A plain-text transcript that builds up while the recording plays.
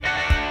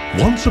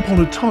Once upon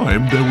a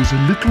time, there was a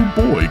little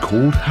boy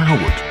called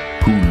Howard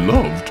who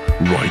loved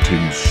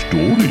writing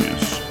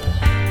stories.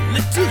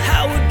 Little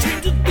Howard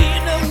dreamed of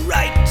being a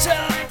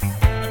writer,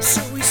 and so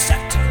he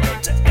sat and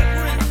wrote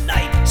every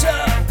night.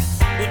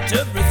 But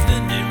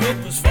everything he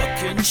wrote was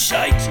fucking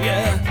shite,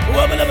 yeah.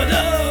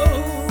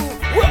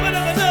 Wubba-dubba-doo,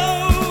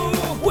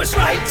 wubba-dubba-doo. Worst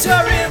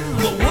writer in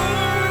the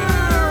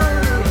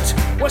world,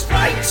 worst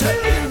writer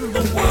in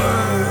the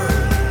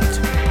world,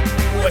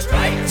 worst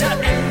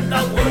writer in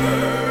the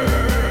world,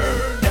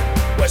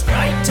 worst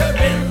writer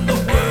in the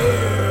world.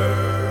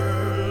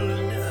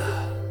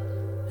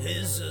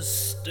 He's a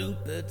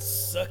stupid,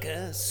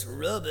 suck-ass,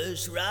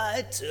 rubbish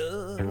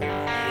writer.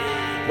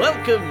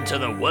 Welcome to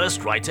the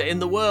worst writer in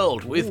the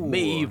world with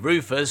me,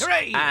 Rufus,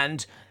 Hooray!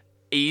 and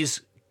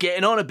he's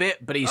getting on a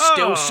bit, but he's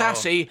still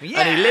sassy,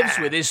 and he lives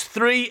with his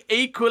three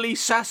equally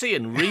sassy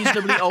and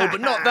reasonably old, but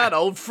not that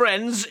old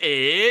friends.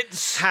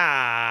 It's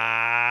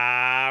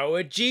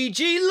Howard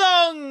G.G.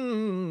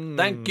 Long.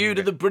 Thank you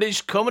to the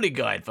British Comedy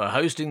Guide for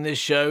hosting this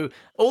show.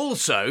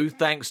 Also,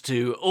 thanks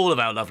to all of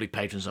our lovely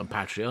patrons on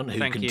Patreon who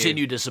Thank you.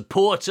 continue to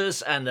support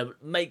us and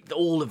make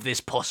all of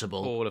this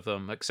possible. All of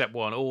them, except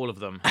one, all of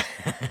them.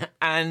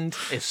 And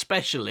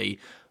especially,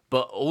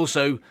 but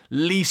also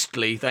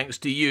leastly, thanks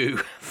to you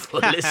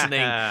for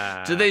listening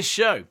to this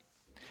show.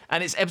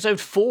 And it's episode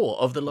 4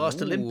 of The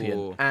Last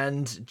Olympian.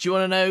 And do you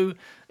want to know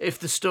if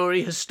the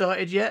story has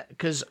started yet?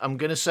 Because I'm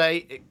going to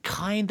say it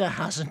kind of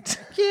hasn't.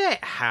 Yeah,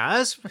 it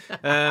has.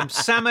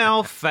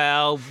 Samuel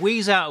fell,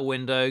 wheeze out a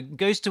window,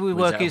 goes to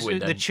work out a at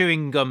window. the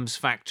chewing gums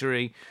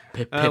factory.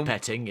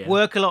 Pipetting, yeah.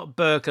 Work a lot,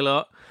 burk a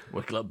lot.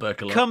 Work a lot,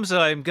 Burke a lot. Comes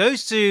home,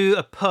 goes to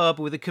a pub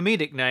with a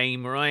comedic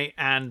name, right?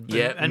 And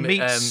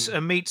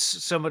meets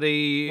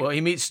somebody. Well,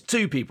 he meets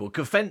two people,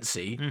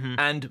 Kofensi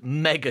and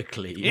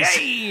Megacles.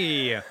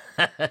 Yay!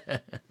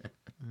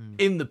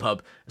 In the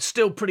pub.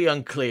 Still pretty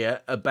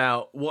unclear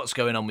about what's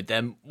going on with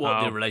them,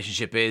 what the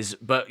relationship is.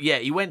 But yeah,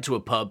 he went to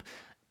a pub.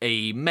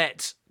 He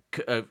met.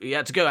 He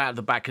had to go out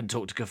the back and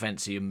talk to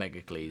Kofensi and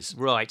Megacles.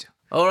 Right.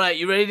 All right,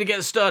 you ready to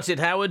get started,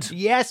 Howard?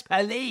 Yes,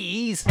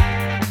 please.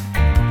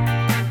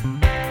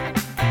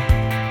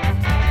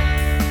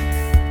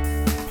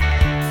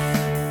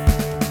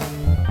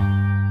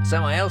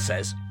 Samael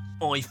says,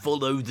 I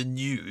follow the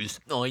news,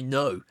 I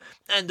know,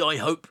 and I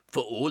hope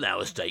for all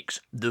our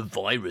sakes the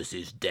virus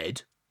is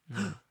dead.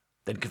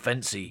 Then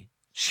Kofensi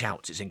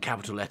shouts, it's in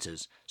capital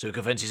letters. So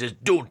Kofensi says,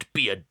 don't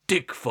be a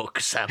dick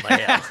fuck,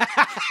 Samael.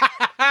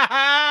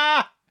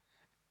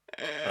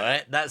 All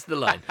right, that's the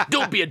line.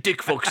 Don't be a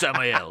dick fuck,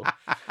 Samael.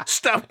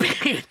 Stop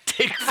being a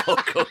dick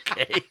fuck,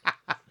 okay?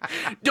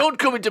 Don't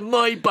come into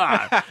my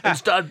bar and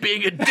start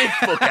being a dick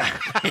fuck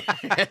at me.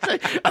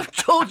 I've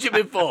told you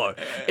before,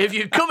 if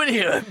you come in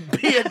here and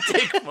be a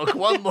dick fuck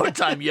one more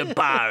time, you're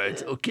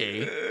barred,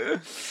 okay?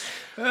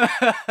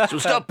 So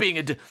stop being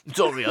a dick...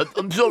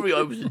 I'm sorry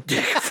I was a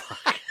dick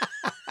fuck.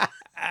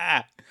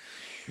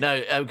 Now,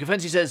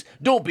 Kofensi says,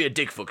 don't be a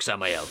dick fuck,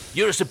 Samael.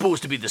 You're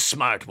supposed to be the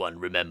smart one,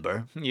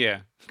 remember? Yeah,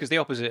 because the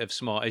opposite of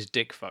smart is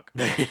dick fuck.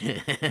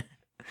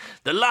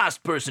 The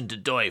last person to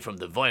die from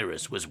the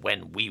virus was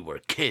when we were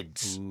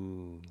kids.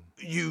 Ooh.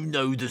 You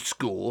know the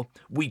score.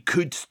 We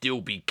could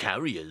still be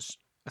carriers.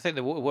 I think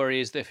the worry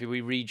is that if we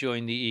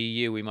rejoin the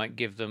EU, we might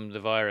give them the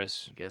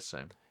virus. I guess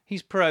so.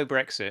 He's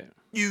pro-Brexit.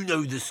 You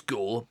know the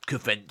score,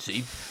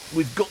 Kofensi.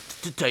 We've got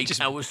to take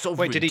our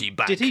sovereignty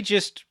back. Did he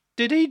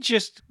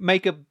just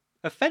make a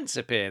fence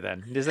appear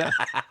then? Is that?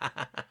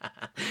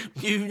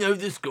 You know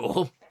the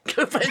score,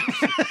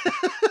 Kofensi.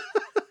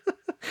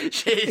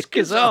 It's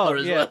Kazar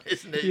as well,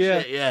 isn't it?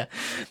 Yeah. Shit, yeah.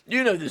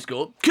 You know the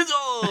score.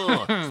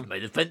 Kazar! Just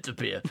made a fence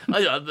appear.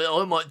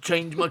 I might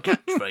change my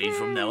catchphrase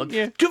from now on.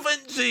 Yeah.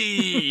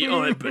 Kofensi!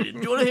 All right, brilliant.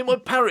 Do you want to hear my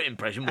parrot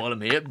impression while I'm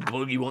here?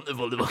 You want the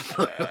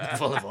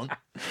Volivant?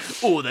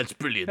 Oh, that's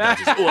brilliant. That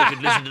is. Oh, I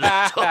could listen to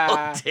that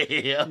all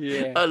day.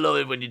 Yeah. I love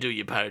it when you do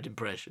your parrot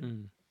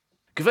impression.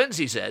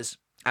 Kofensi says,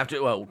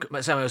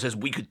 Samuel says,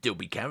 we could still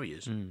be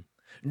carriers.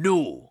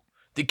 No.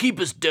 They keep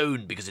us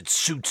down because it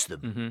suits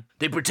them.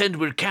 They pretend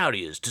we're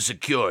carriers to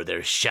secure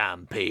their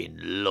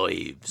champagne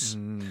lives.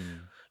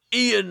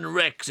 Ian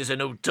Rex is a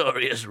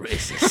notorious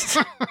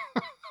racist.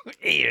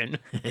 Ian.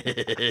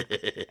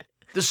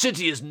 The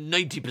city is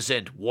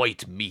 90%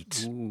 white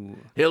meat. Ooh.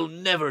 He'll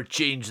never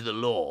change the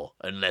law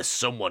unless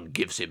someone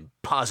gives him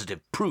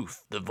positive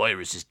proof the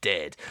virus is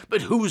dead.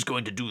 But who's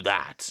going to do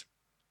that?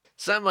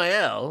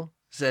 Samael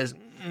says,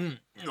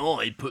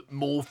 I put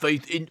more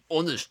faith in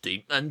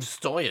honesty and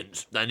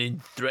science than in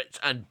threats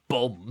and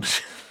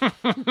bombs.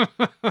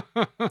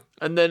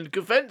 And then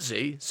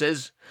Kofensi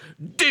says,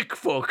 dick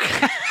fuck.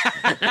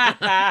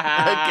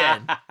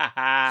 Again.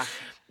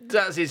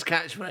 That's his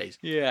catchphrase.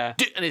 Yeah.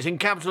 And it's in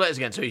capital letters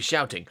again, so he's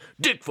shouting,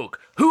 dick fuck,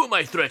 who am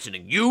I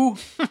threatening? You?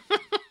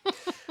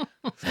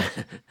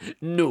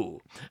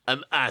 No,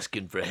 I'm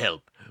asking for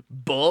help.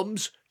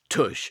 Bombs?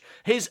 Tush.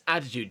 His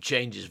attitude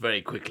changes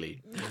very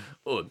quickly.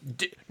 Oh,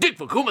 dick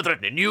fuck, who am I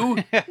threatening?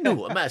 You?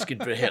 No, I'm asking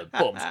for help.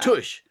 Bombs.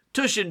 Tush.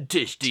 Tush and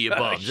tish to your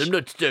bombs. I'm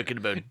not talking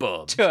about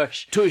bombs.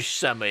 Tush. Tush,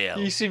 Samael.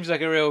 He seems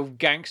like a real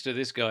gangster,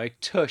 this guy.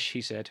 Tush,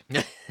 he said.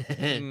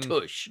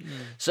 Tush.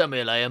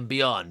 Samael, I am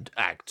beyond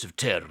acts of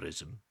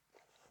terrorism.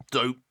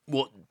 So,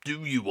 what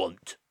do you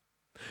want?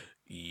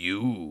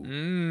 You.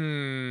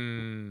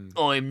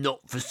 I'm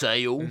not for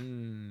sale.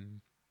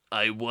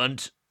 I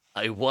want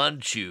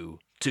you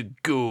to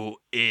go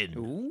in.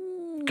 Ooh.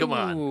 Come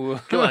on,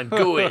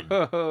 go in.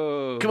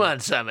 Come on,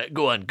 Sam,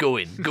 go in.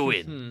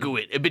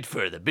 A bit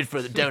further,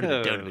 down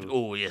a bit.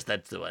 Oh, yes,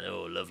 that's the one.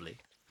 Oh, lovely.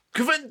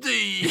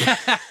 Coventry!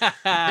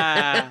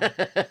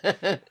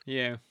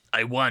 Yeah.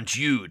 I want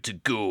you to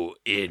go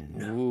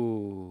in.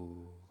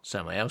 Ooh.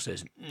 Samael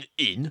says,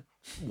 in?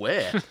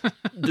 Where?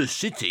 The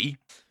city?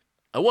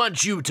 I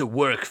want you to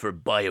work for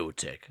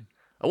biotech.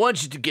 I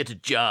want you to get a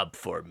job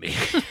for me.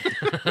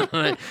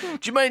 Do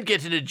you mind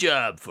getting a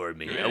job for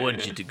me? I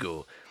want you to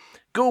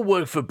go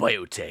work for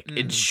biotech.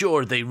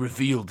 Ensure they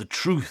reveal the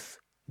truth.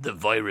 The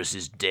virus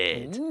is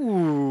dead.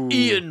 Ooh.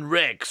 Ian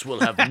Rex will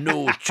have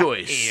no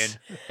choice.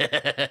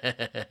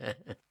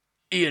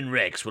 Ian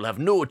Rex will have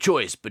no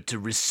choice but to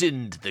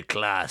rescind the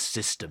class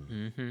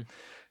system.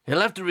 He'll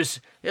have to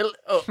if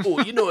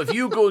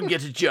you go and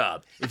get a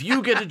job,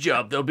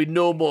 there'll be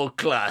no more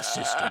class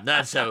system.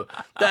 That's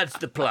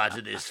the plot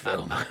of this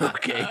film.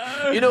 Okay.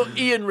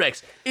 Ian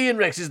Rex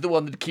is the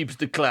one that keeps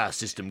the class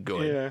system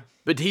going. Yeah.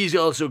 But he's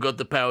also got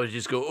the power to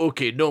just go,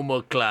 okay, no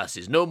more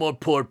classes, no more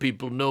poor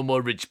people, no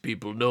more rich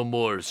people, no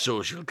more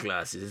social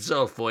classes. It's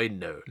all fine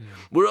now.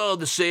 We're all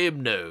the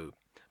same now.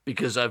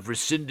 Because I've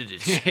rescinded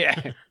it.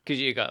 Yeah, because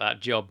you got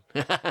that job.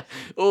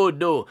 Oh,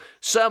 no.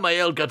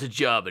 Samael got a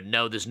job and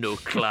now there's no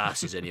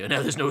classes anymore.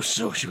 Now there's no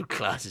social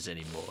classes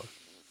anymore.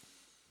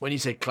 When you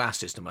say class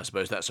system, I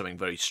suppose that's something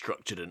very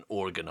structured and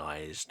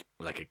organised,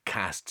 like a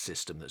caste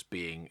system that's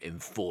being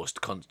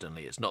enforced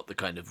constantly. It's not the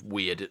kind of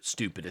weird,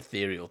 stupid,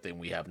 ethereal thing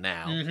we have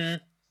now.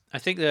 I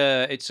think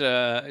it's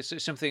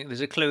something.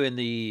 There's a clue in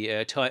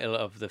the title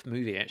of the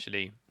movie,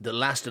 actually. The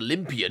Last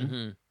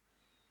Olympian.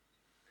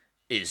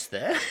 Is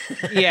there?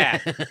 Yeah.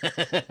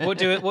 What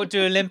do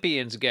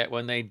Olympians get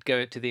when they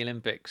go to the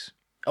Olympics?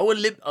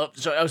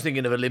 Sorry, I was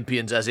thinking of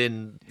Olympians as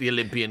in the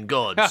Olympian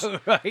gods. Oh,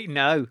 right,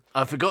 no.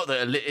 I forgot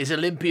that is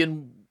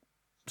Olympian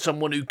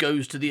someone who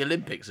goes to the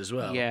Olympics as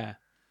well. Yeah.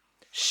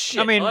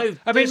 Shit. I mean,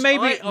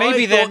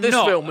 maybe they're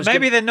not.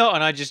 Maybe they're not,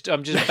 and I'm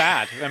just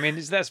bad. I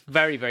mean, that's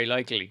very, very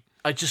likely.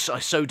 I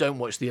so don't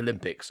watch the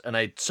Olympics, and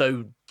I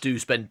so do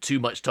spend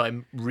too much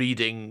time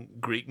reading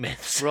Greek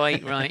myths.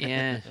 Right,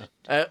 yeah.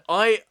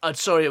 I'm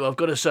sorry, I've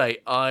got to say,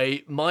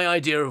 my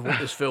idea of what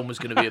this film was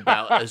going to be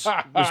about was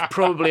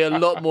probably a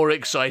lot more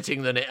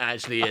exciting than it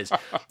actually is.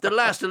 The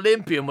Last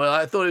Olympian, well,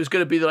 I thought it was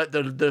going to be like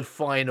the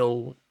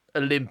final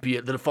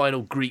Olympian, the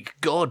final Greek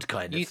god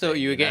kind of thing. You thought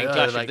you were getting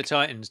Clash of the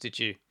Titans, did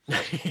you?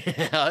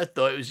 I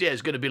thought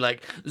it's going to be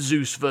like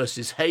Zeus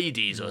versus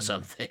Hades or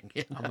something.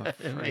 I'm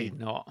afraid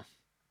not.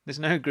 There's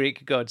no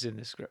Greek gods in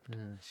the script.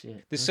 Oh,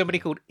 shit. There's somebody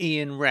called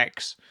Ian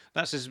Rex.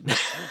 That's his.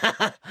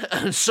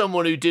 And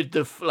someone who did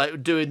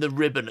doing the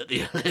ribbon at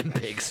the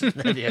Olympics.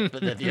 But they're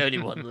the only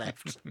one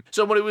left.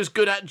 Someone who was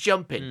good at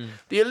jumping.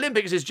 The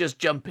Olympics is just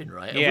jumping,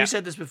 right? Yeah. Have we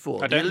said this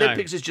before? I don't the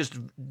Olympics is just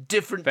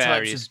different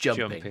types of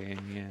jumping.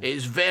 Yeah. It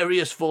is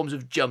various forms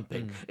of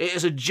jumping. It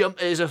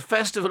is a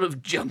festival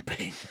of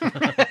jumping.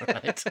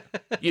 Right?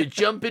 You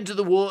jump into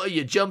the water.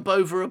 You jump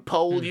over a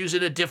pole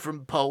using a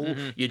different pole.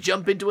 You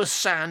jump into a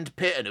sand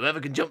pit. And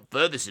whoever can jump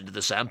furthest into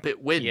the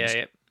sandpit wins.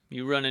 Yeah.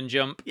 You run and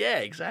jump. Yeah,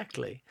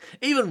 exactly.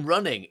 Even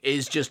running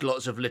is just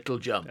lots of little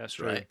jumps. That's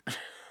right.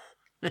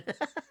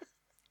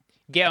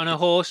 Get on a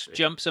horse,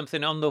 jump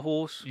something on the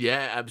horse.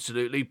 Yeah,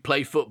 absolutely.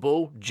 Play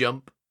football,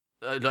 jump.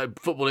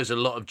 Football is a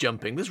lot of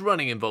jumping. There's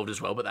running involved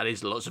as well, but that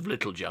is lots of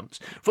little jumps.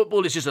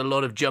 Football is just a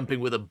lot of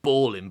jumping with a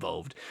ball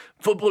involved.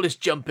 Football is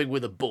jumping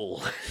with a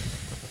ball.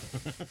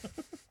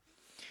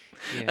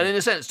 Yeah. And in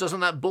a sense, doesn't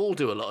that ball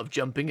do a lot of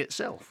jumping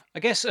itself? I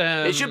guess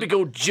it should be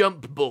called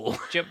jump ball.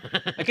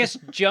 I guess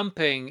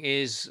jumping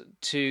is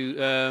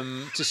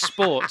to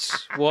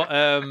sports what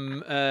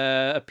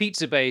a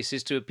pizza base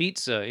is to a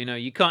pizza.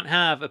 You can't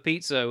have a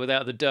pizza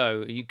without the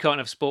dough. You can't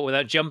have sport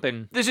without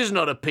jumping. This is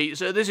not a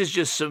pizza. This is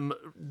just some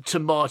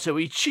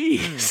tomatoey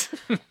cheese.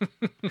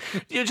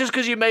 Just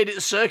because you made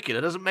it circular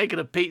doesn't make it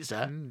a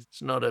pizza.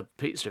 It's not a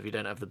pizza if you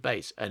don't have the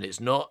base, and it's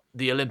not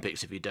the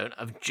Olympics if you don't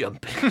have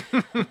jumping.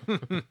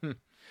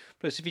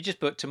 Plus, if you just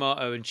put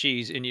tomato and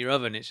cheese in your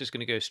oven, it's just going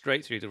to go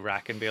straight through the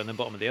rack and be on the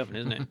bottom of the oven,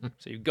 isn't it?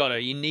 So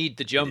you need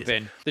the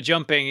jumping. The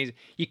jumping is,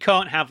 you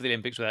can't have the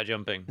Olympics without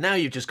jumping. Now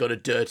you've just got a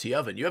dirty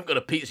oven. You haven't got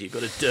a pizza, you've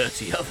got a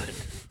dirty oven,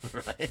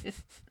 right?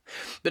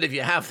 But if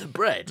you have the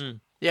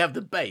bread, you have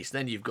the base,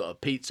 then you've got a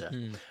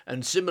pizza.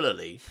 And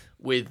similarly,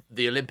 with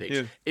the Olympics.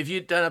 Yeah. If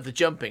you don't have the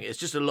jumping, it's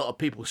just a lot of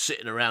people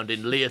sitting around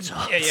in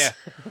leotards.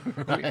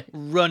 Yeah.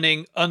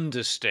 Running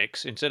under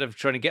sticks instead of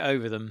trying to get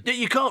over them. Yeah,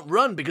 you can't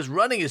run because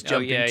running is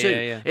jumping too.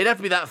 Yeah. It'd have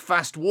to be that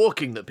fast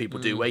walking that people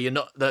do, where you're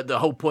not. The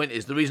whole point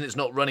is the reason it's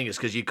not running is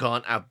because you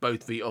can't have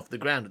both feet off the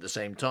ground at the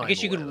same time. I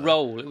guess you could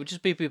roll. It would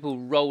just be people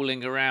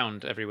rolling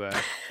around everywhere,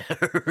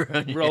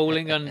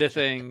 rolling under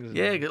things.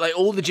 Yeah, like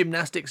all the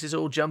gymnastics is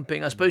all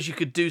jumping. I suppose you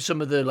could do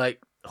some of the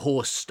like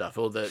horse stuff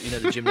or the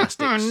the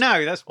gymnastics. Oh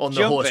no, that's on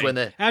jumping. the horse when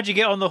they're. How'd you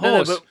get on the No,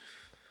 horse? but...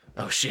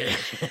 Oh shit.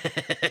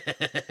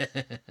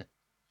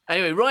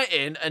 Anyway, write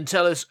in and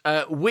tell us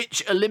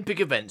which Olympic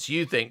events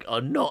you think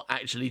are not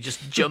actually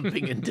just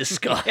jumping in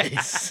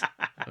disguise.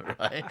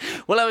 Right?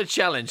 We'll have a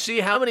challenge.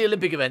 See how many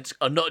Olympic events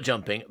are not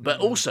jumping, but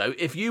also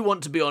if you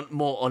want to be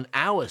more on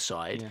our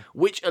side,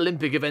 which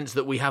Olympic events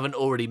that we haven't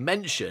already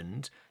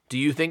mentioned do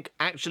you think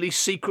actually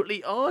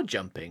secretly are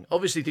jumping?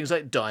 Obviously things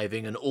like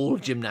diving and all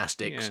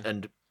gymnastics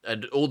and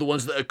all the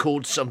ones that are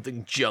called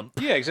something jump.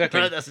 Yeah, exactly.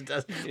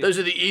 Those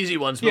are the easy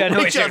ones, but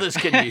which others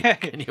can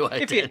you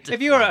identify?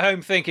 If you're at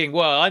home thinking,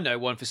 well, I know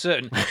one for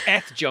certain,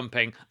 F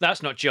jumping,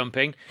 that's not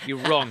jumping, you're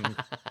wrong.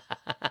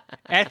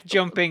 F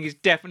jumping is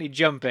definitely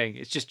jumping.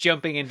 It's just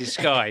jumping in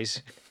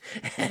disguise.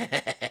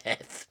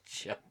 F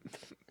jumping.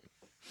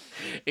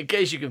 In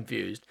case you're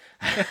confused,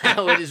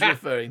 Howard is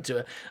referring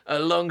to a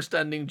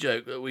long-standing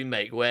joke that we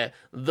make where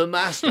the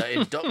Master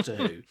in Doctor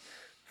Who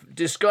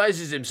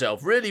disguises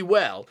himself really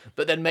well,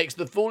 but then makes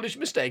the foolish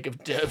mistake of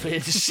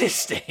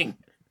insisting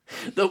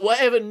that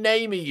whatever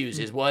name he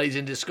uses while he's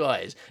in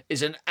disguise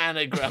is an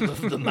anagram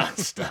of the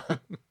Master.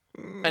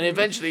 And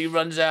eventually he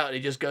runs out and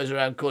he just goes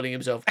around calling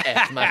himself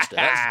F Master.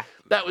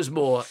 That was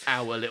more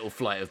our little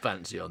flight of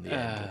fancy on the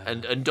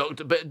end. And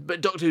Doctor,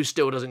 but Doctor Who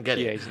still doesn't get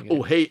it.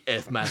 Oh, hey,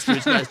 F Master,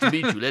 it's nice to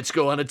meet you. Let's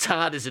go on a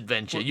TARDIS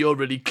adventure. You're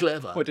really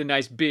clever. What a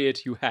nice beard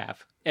you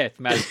have, F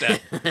Master.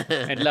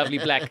 And lovely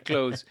black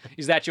clothes.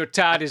 Is that your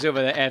TARDIS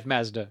over there, F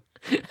Master?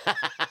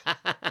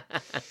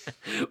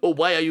 Oh,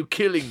 why are you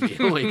killing me?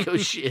 Oh my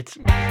god, shit.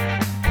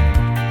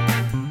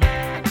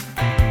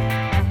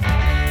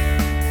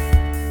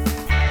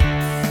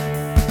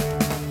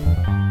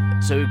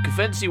 So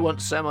Kafensi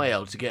wants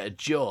Samael to get a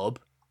job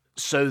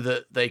so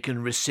that they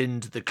can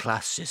rescind the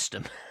class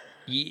system.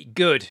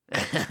 Good.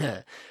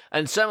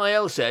 And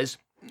Samael says,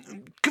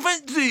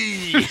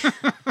 Kafensi!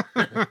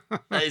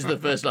 That is the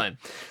first line,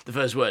 the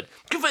first word.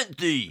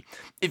 Kafensi,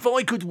 if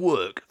I could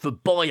work for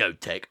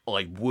biotech,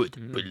 I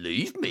would,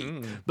 believe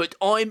me. But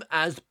I'm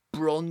as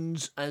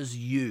bronze as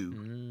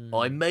you.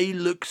 I may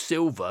look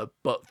silver,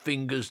 but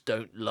fingers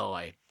don't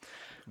lie.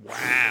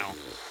 Wow.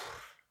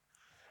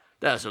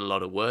 That's a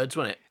lot of words,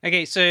 wasn't it?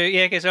 Okay, so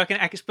I can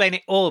explain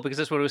it all because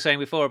that's what we were saying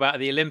before about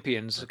the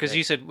Olympians. Because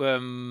you said about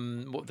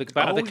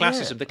the class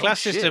system. The class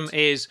system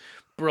is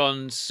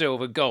bronze,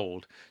 silver,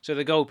 gold. So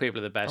the gold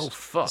people are the best. Oh,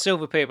 fuck. The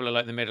silver people are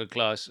like the middle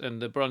class,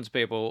 and the bronze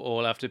people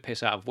all have to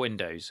piss out of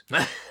windows.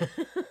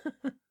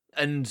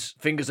 And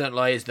fingers don't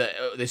lie is that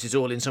this is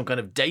all in some kind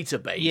of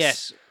database.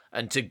 Yes.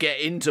 And to get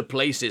into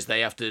places,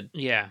 they have to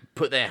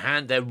put their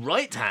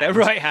right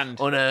hand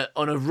on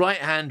a right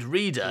hand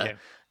reader. Yeah.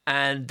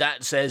 And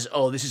that says,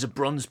 oh, this is a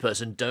bronze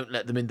person, don't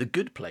let them in the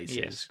good places.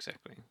 Yes,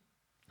 exactly.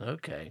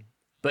 Okay.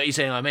 But he's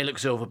saying, I may look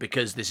silver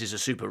because this is a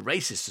super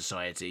racist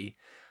society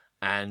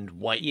and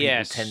white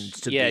people tend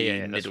to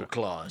be middle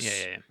class.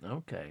 Yeah.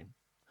 Okay.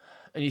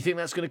 And you think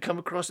that's going to come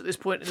across at this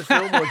point in the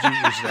film, or do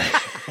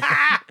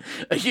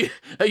you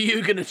are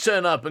you going to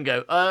turn up and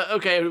go,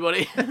 okay,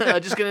 everybody, I'm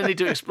just going to need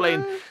to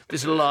explain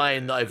this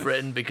line that I've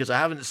written because I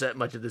haven't set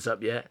much of this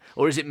up yet,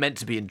 or is it meant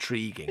to be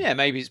intriguing? Yeah,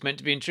 maybe it's meant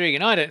to be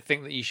intriguing. I don't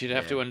think that you should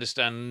have to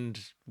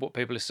understand what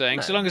people are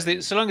saying, so long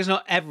as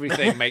not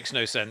everything makes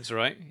no sense,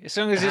 right? As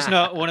long as it's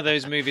not one of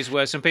those movies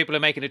where some people are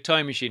making a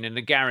time machine in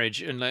the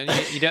garage and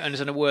you don't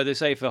understand a word they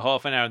say for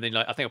half an hour, and then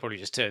I think I'll probably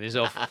just turn this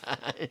off.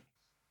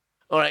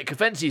 All right,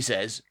 Kafensi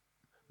says,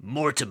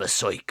 Mortimer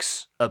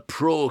Sykes, a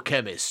pro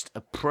chemist.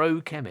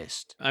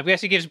 I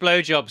guess he gives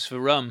blowjobs for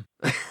rum.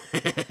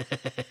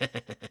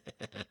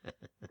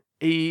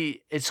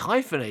 It's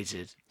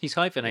hyphenated. He's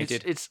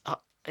hyphenated. It's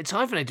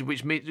hyphenated,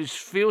 which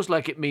feels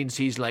like it means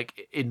he's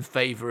like in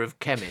favour of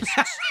chemists.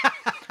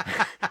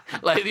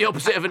 Like the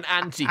opposite of an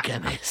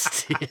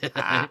anti-chemist.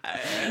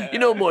 You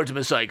know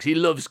Mortimer Sykes, he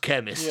loves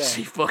chemists.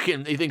 Yeah.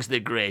 He thinks they're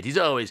great. He's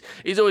always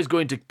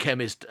going to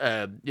chemist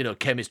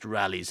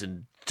rallies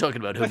and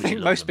talking about who. I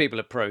think most people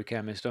are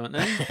pro-chemist, aren't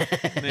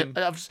they?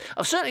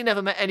 I've certainly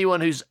never met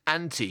anyone who's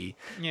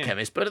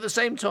anti-chemist, but at the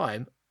same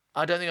time,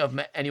 I don't think I've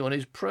met anyone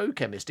who's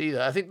pro-chemist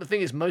either. I think the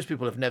thing is most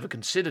people have never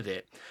considered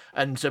it,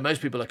 and so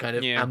most people are kind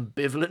of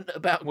ambivalent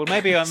about. Well,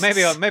 maybe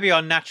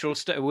our natural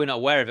state, we're not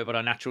aware of it, but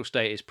our natural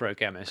state is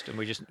pro-chemist, and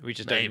we just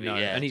don't know.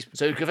 Yeah. And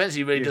so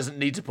Kafensi really doesn't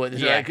need to point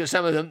this out because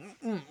some of them,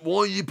 why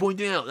are you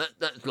pointing out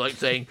that's like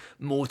saying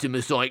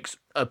Mortimer Sykes,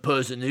 a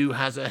person who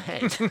has a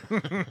head.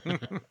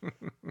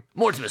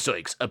 Mortimer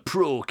Sykes, a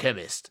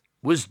pro-chemist,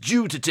 was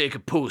due to take a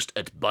post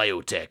at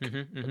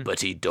biotech,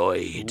 but he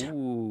died.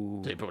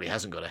 Ooh. So he probably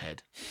hasn't got a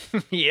head.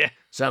 Yeah.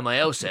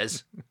 Samael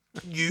says,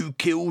 you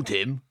killed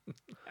him.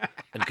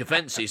 And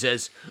Kefensi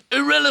says,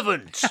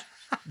 irrelevant!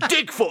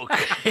 Dick fuck!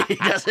 He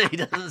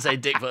doesn't say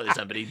dick fuck this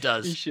time, but he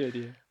does. He should,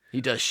 yeah.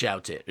 He does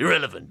shout it.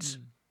 Irrelevant.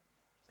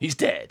 He's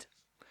dead.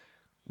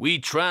 We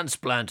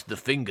transplant the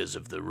fingers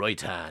of the right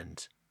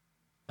hand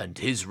and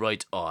his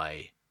right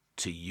eye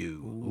to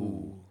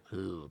you.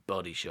 Ooh,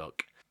 body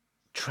shock.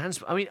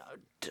 Transplant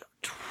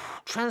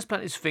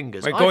his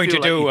fingers. We're going to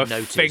do a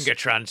notice. finger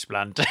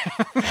transplant. A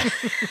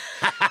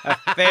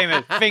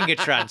famous finger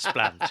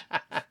transplant.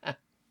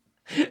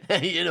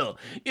 you know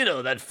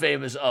that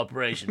famous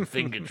operation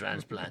finger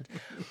transplant.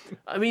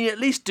 I mean, at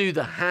least do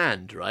the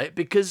hand, right?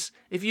 Because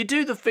if you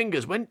do the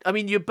fingers,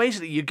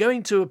 you're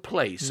going to a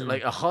place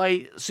like a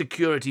high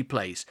security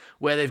place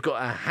where they've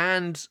got a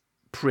hand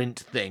print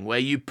thing where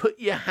you put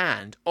your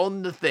hand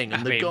on the thing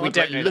and the guard's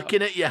like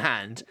looking at your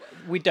hand.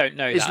 We don't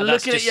know It's that.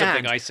 That's looking just at your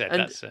something hand, I said.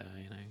 and That's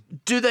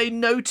do they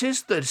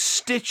notice the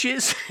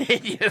stitches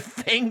in your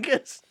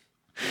fingers?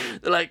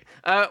 They're like,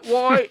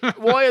 why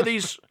are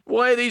these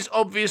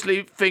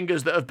obviously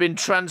fingers that have been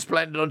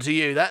transplanted onto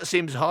you? That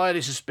seems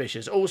highly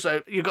suspicious.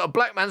 Also, you've got a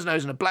black man's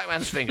nose and a black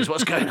man's fingers.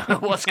 What's going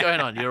on? What's going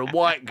on? You're a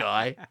white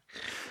guy.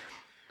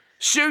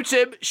 Shoot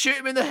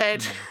him in the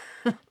head.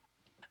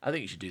 I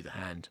think you should do the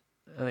hand.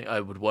 I think I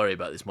would worry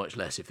about this much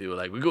less if they were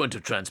like, we're going to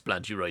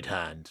transplant your right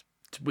hand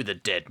with a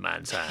dead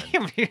man's hand.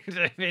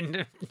 I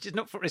mean,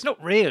 it's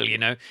not real, you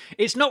know.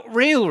 It's not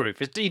real,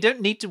 Rufus. You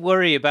don't need to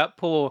worry about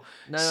poor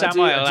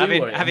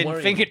Samuel having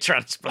finger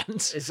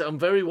transplants. I'm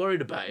very worried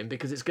about him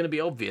because it's going to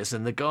be obvious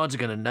and the guards are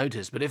going to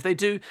notice. But if they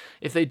do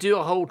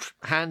a whole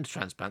hand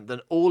transplant, then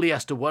all he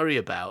has to worry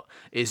about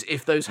is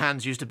if those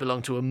hands used to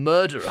belong to a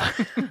murderer,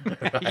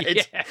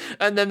 right? Yeah.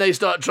 And then they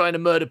start trying to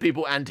murder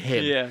people and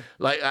him, Yeah.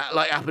 like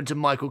happened to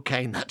Michael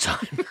Caine that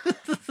time.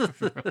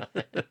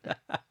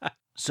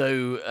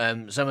 So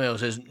Samuel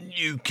says,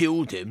 you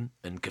killed him,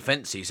 and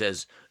Kefensi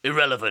says,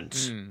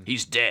 irrelevant,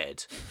 he's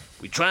dead.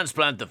 We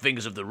transplant the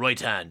fingers of the right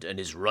hand and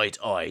his right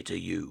eye to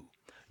you.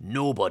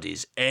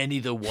 Nobody's any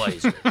the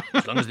wiser,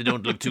 as long as they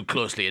don't look too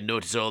closely and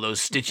notice all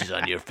those stitches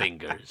on your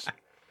fingers.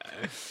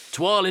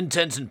 To all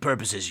intents and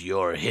purposes,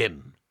 you're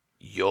him.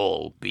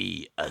 You'll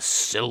be a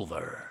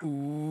silver. Ooh.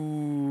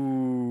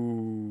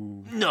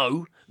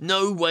 No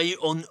way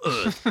on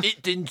earth.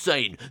 It's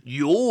insane.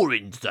 You're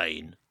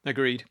insane.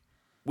 Agreed.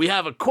 We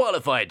have a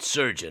qualified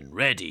surgeon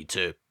ready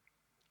to...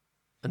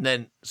 And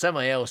then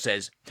Samael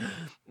says,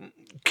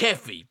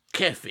 Kefi.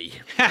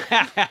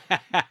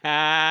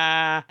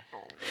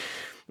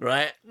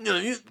 Right?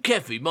 No,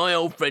 Kefi, my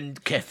old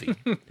friend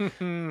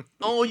Kefi.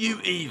 Are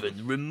you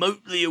even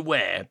remotely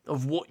aware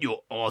of what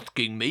you're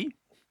asking me?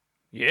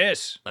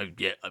 Yes.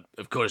 Yeah,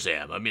 of course I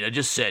am. I mean, I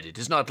just said it.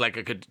 It's not like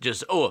I could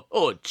just...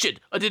 Oh, shit.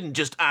 I didn't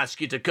just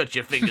ask you to cut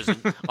your fingers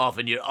off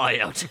and your eye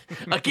out.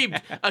 I keep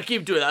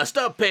doing that. I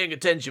stop paying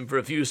attention for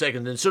a few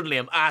seconds and suddenly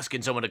I'm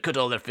asking someone to cut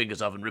all their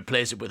fingers off and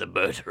replace it with a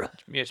murderer.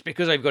 Yes,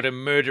 because I've got a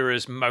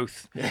murderer's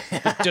mouth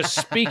just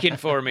speaking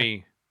for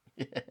me.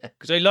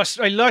 Because I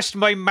lost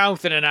my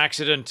mouth in an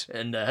accident.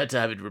 And I had to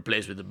have it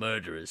replaced with a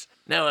murderer's.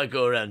 Now I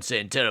go around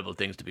saying terrible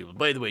things to people.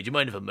 By the way, do you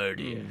mind if I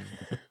murder you?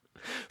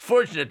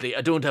 Fortunately,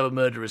 I don't have a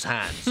murderer's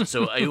hands,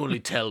 so I only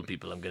tell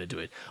people I'm going to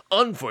do it.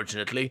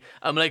 Unfortunately,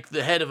 I'm like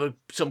the head of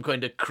some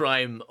kind of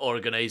crime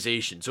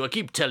organization, so I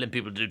keep telling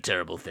people to do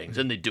terrible things,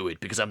 and they do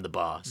it because I'm the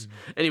boss.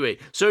 Anyway,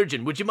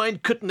 surgeon, would you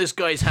mind cutting this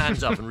guy's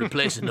hands off and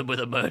replacing them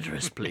with a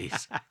murderer's,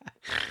 please?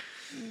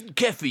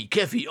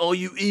 Kefi, are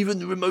you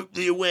even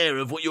remotely aware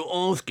of what you're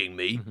asking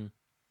me? Mm-hmm.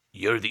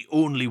 You're the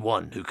only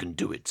one who can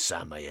do it,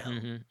 Samael.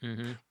 Mm-hmm,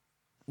 mm-hmm.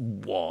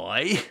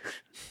 Why?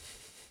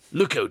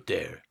 Look out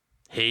there.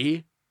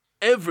 Hey,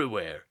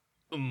 everywhere.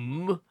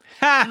 Look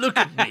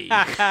at me.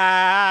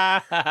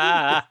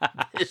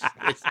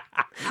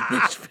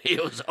 This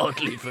feels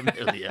oddly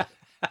familiar.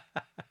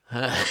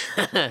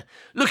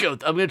 Look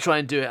out! I'm going to try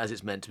and do it as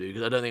it's meant to be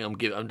because I don't think I'm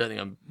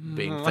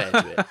being fair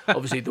to it.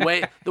 Obviously, the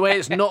way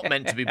it's not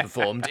meant to be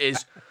performed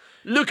is,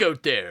 look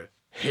out there.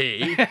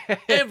 Hey,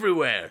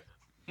 everywhere.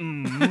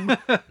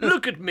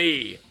 Look at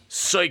me.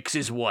 Sykes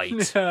is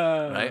white.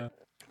 Right.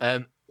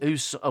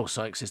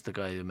 Sykes is the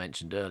guy who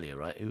mentioned earlier,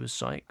 right? Who was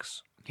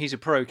Sykes? He's a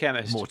pro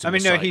chemist. Mortimer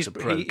Sykes, he's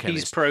pro chemist.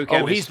 He's pro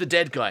chemist. Oh, he's the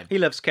dead guy. He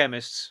loves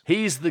chemists.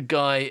 He's the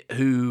guy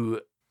who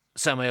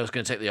Samael's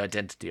going to take the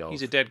identity of.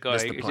 He's a dead guy.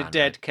 He's a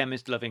dead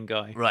chemist-loving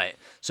guy. Right.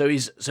 So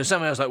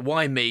Samael's like,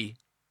 why me?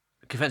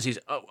 Kefensi's,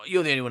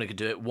 you're the only one who can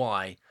do it.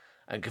 Why?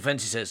 And Kefensi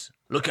says,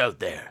 look out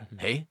there.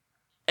 Hey,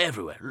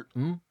 everywhere.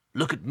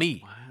 Look at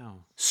me.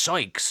 Wow.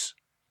 Sykes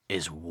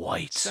is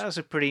white. That was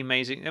a pretty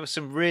amazing... There was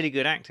some really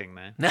good acting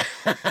there.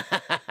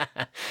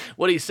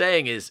 What he's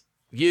saying is,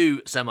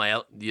 you,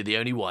 Samael, you're the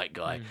only white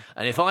guy.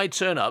 And if I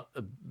turn up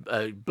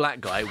a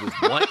black guy with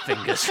white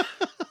fingers,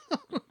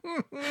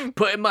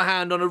 putting my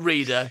hand on a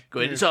reader,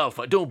 going, it's all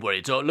fine, don't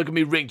worry, look at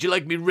me rings. Do you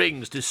like me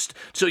rings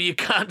so you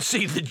can't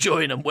see the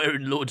joint? I'm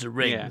wearing loads of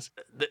rings.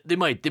 Yeah. They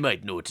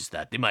might notice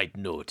that. They might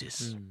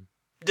notice.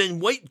 Then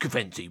wait,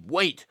 Kefensi,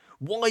 wait.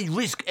 Why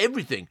risk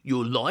everything?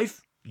 Your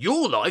life,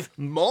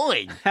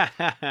 mine.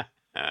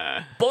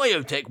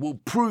 Biotech will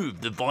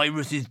prove the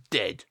virus is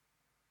dead.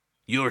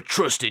 Your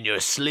trust in your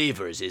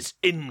slavers is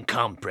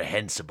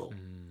incomprehensible.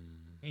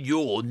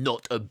 You're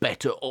not a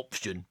better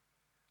option.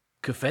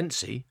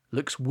 Kefensi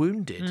looks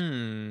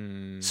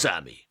wounded.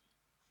 Sammy,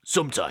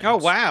 sometimes... Oh,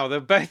 wow. They're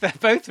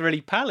both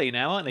really pally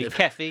now, aren't they?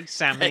 Kefi,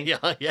 Sammy.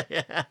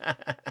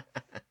 yeah.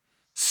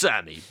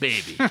 Sammy,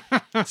 baby,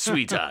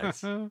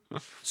 sweetheart.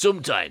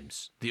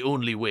 Sometimes the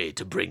only way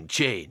to bring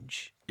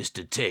change is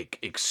to take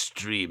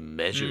extreme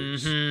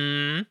measures.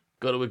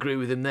 Got to agree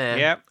with him there.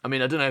 Yep. I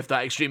mean, I don't know if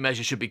that extreme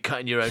measure should be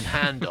cutting your own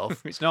hand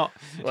off. It's not.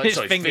 Well, His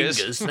sorry,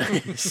 fingers.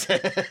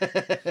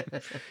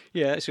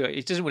 Yeah, that's right.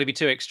 It doesn't want to be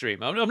too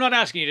extreme. I'm not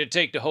asking you to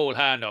take the whole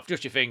hand off,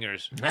 just your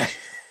fingers.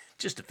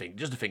 just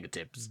the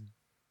fingertips.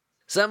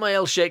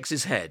 Samael shakes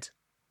his head.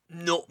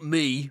 Not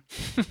me.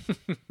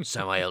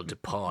 Samael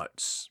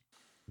departs.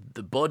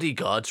 The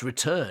bodyguards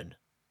return.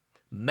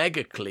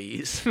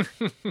 Megacles,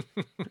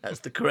 that's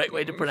the correct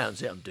way to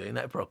pronounce it, I'm doing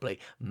that properly.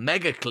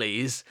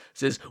 Megacles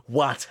says,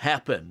 what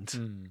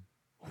happened?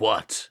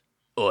 What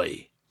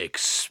I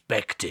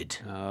expected,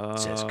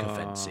 says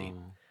Kefensi.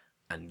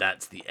 And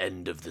that's the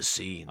end of the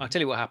scene. I'll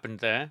tell you what happened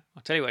there.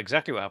 I'll tell you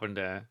exactly what happened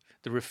there.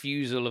 The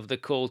refusal of the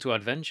call to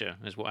adventure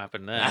is what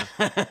happened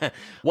there.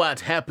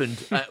 What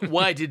happened?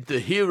 Why did the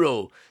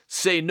hero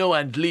say no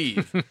and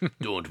leave?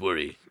 Don't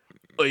worry.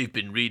 I've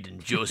been reading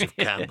Joseph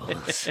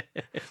Campbell's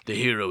The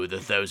Hero with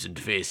 1,000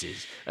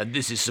 Faces, and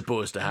this is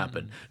supposed to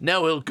happen.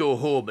 Now he'll go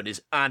home and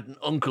his aunt and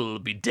uncle will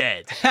be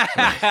dead. Because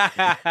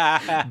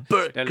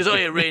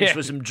I arranged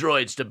for some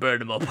droids to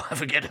burn him up. I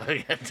forget how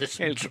I had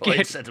some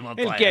droids set him on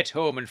fire. He'll get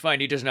home and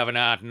find he doesn't have an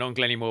aunt and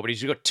uncle anymore, but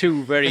he's got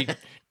two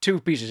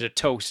pieces of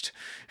toast.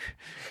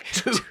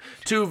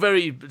 Two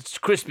very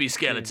crispy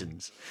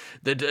skeletons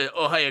that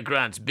Ohio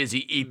Grant's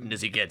busy eating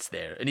as he gets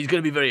there, and he's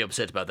going to be very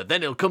upset about that.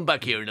 Then he'll come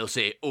back here and he'll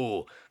say,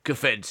 "Oh,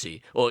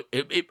 Kefensi," or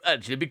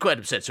actually he'll be quite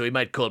upset, so he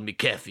might call me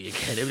Kefi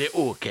again. He'll say,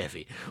 "Oh,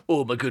 Kefi,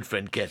 oh my good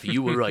friend Kefi,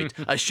 you were right.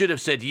 I should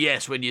have said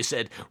yes when you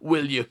said,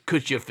 will you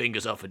cut your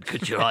fingers off and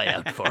cut your eye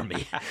out for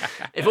me?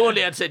 If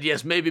only I'd said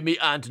yes, maybe me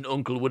aunt and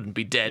uncle wouldn't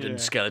be dead and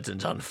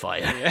skeletons on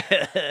fire,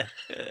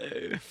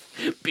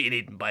 being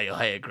eaten by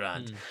Ohio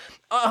Grant."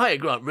 Ohio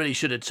Grant really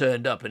should have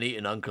turned up and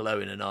eaten Uncle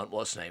Owen and Aunt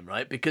What's Name,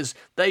 right? Because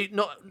they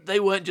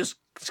weren't just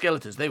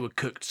skeletons; they were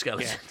cooked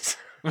skeletons.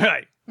 Yeah.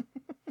 Right.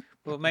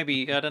 Well,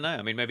 maybe I don't know.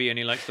 I mean, maybe he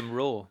only likes them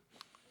raw.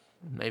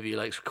 Maybe he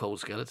likes cold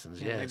skeletons.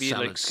 Yeah, maybe he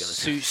salmon likes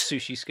skeletons.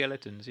 sushi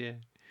skeletons. Yeah.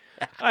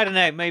 I don't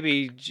know.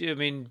 Maybe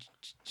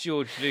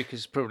George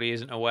Lucas probably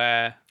isn't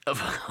aware.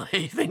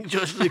 I think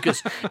George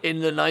Lucas in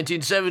the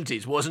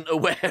 1970s wasn't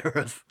aware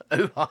of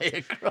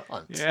Ohio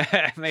Grant.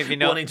 Yeah, maybe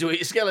not. Wanting to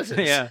eat skeletons.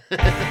 Yeah.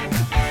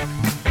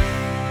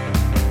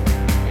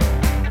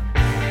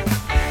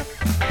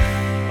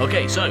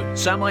 Okay, so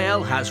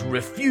Samael has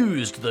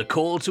refused the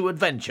call to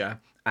adventure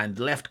and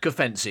left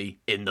Kefensi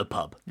in the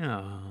pub.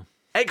 Oh.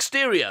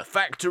 Exterior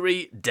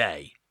factory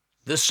day.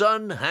 The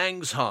sun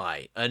hangs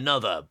high.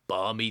 Another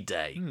balmy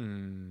day.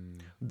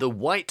 The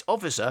white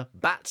officer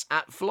bats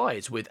at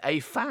flies with a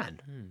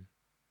fan.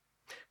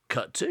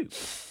 Cut 2.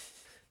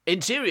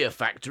 Interior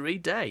factory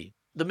day.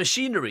 The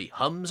machinery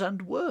hums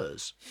and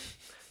whirs.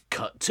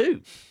 Cut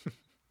 2.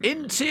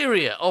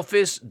 Interior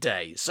office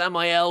day.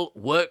 Samael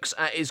works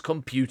at his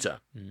computer.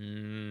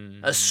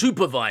 A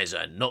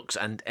supervisor knocks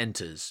and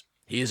enters.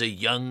 He is a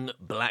young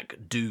black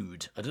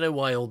dude. I don't know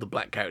why all the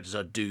black characters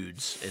are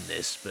dudes in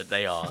this, but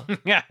they are.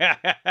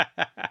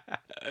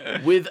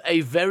 With a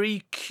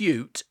very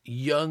cute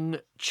young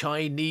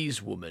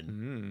Chinese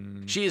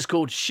woman. She is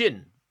called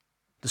Shin.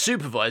 The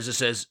supervisor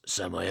says,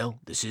 "Samael,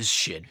 this is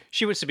Shin."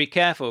 She wants to be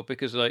careful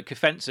because, like,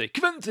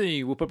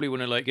 Kefensi will probably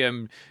want to like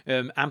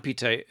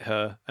amputate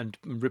her and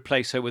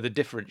replace her with a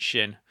different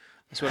Shin.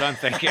 That's what I'm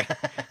thinking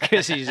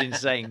because he's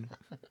insane.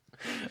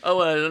 Oh,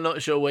 well, I'm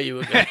not sure where you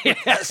were going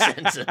with that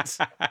sentence.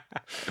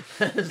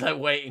 It's like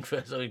waiting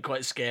for something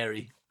quite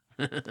scary.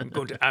 I'm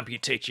going to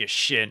amputate your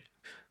Shin.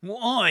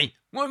 Why?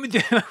 What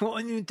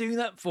are you do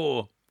that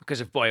for? Because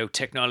of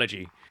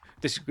biotechnology.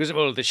 Because of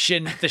all the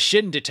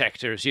shin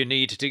detectors you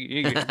need to.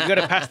 You got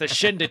to pass the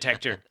shin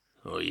detector.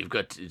 Oh,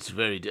 it's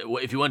very.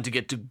 If you want to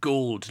get to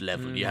gold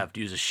level, you have to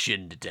use a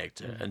shin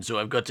detector, and so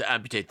I've got to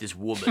amputate this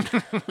woman.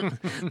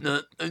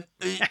 No,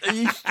 are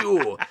you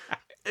sure?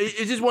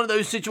 Is this one of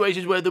those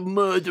situations where the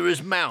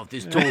murderer's mouth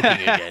is talking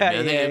again?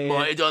 I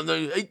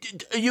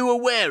think Are you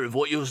aware of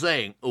what you're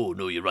saying? Oh,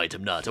 no, you're right,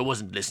 I'm not. I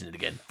wasn't listening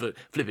again.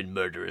 Flipping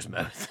murderer's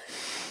mouth.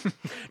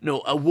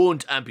 No, I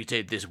won't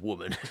amputate this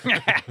woman.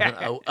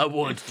 I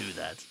won't do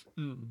that.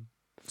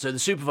 So the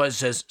supervisor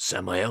says,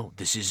 "Samael,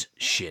 this is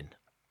Shin."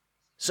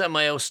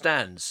 Samael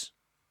stands.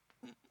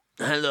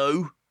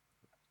 "Hello?"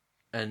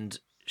 And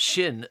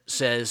Shin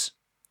says,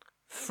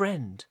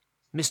 "Friend,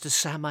 Mr.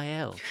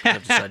 Samael."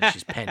 I've decided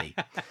she's Penny.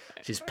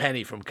 She's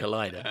Penny from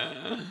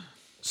Collider.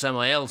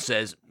 Samael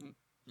says,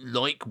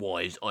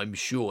 "Likewise, I'm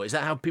sure." Is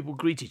that how people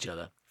greet each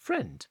other?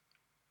 Friend,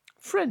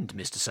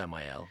 Mr.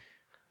 Samael.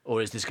 Or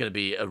is this going to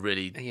be a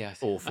really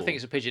awful? I think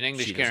it's a Pidgin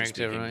English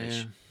character, right?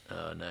 Yeah.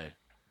 Oh no.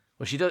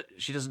 Well, she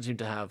doesn't seem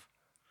to have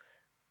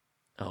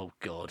Oh,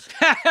 God.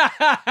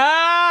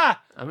 I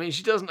mean,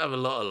 she doesn't have a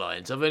lot of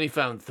lines. I've only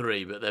found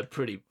 3, but they're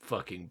pretty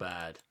fucking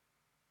bad.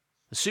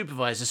 The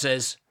supervisor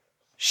says,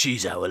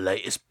 "She's our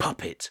latest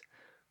puppet.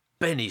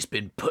 Benny's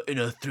been putting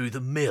her through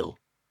the mill.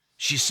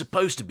 She's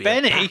supposed to be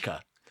Benny? a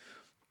packer."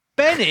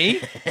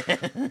 Benny?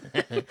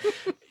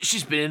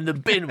 She's been in the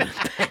bin with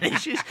Benny.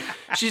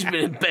 She's been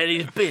in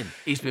Benny's bin.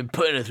 He's been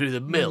putting her through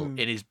the mill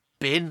in his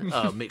bin.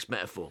 Oh, mixed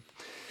metaphor.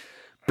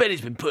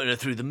 Benny's been putting her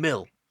through the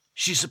mill.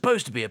 She's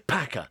supposed to be a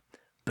packer,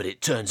 but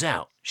it turns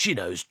out she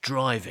knows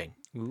driving.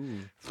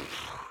 Ooh.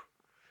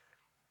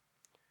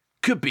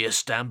 Could be a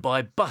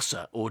standby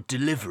busser or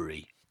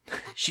delivery.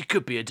 She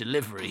could be a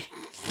delivery.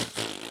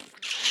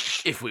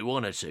 If we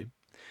want her to.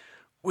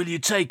 Will you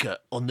take her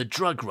on the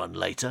drug run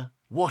later?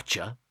 Watch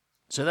her.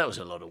 So that was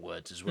a lot of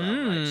words as well,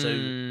 right?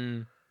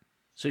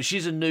 So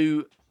she's a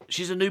new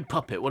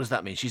puppet. What does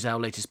that mean? She's our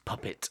latest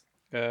puppet.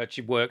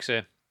 She works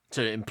here.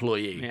 So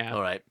employee. Yeah.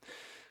 All right.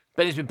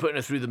 Benny's been putting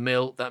her through the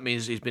mill. That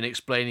means he's been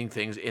explaining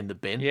things in the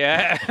bin.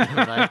 Yeah.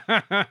 Right.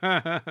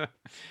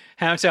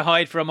 How to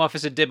hide from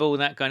Officer Dibble,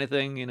 that kind of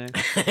thing, you know.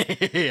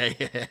 yeah.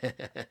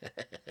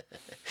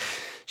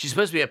 She's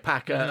supposed to be a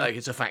packer, like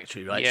it's a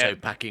factory, right? Yeah. So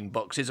packing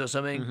boxes or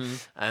something.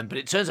 But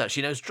it turns out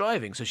she knows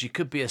driving, so she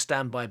could be a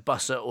standby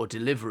busser or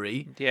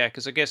delivery. Yeah,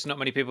 because I guess not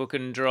many people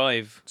can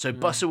drive. So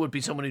busser would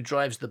be someone who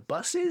drives the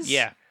buses?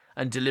 Yeah.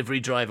 And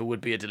delivery driver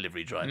would be a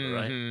delivery driver,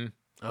 right?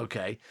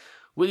 Okay.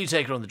 Will you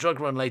take her on the drug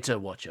run later?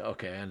 Watch her.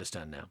 Okay, I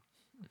understand now.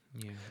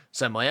 Yeah.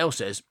 Samael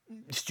says,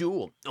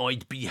 "Sure,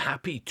 I'd be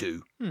happy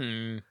to."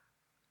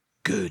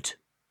 Good.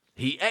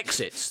 He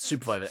exits.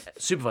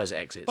 Supervisor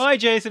exits. Bye,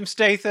 Jason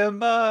Statham.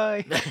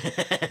 Bye.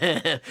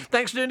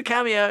 Thanks for doing a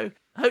cameo.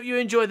 Hope you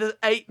enjoy the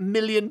 £8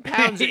 million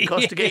it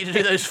cost to get you to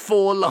do those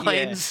 4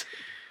 lines.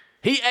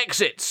 Yeah. He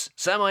exits.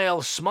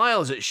 Samael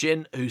smiles at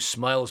Shin, who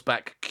smiles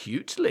back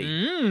cutely.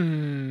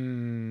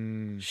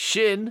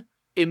 Shin,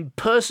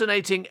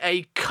 impersonating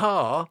a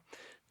car,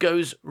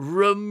 goes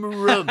rum,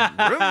 rum,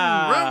 rum,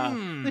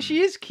 rum.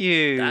 She is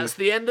cute. That's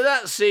the end of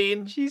that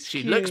scene.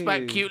 She looks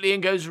back cutely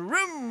and goes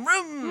rum,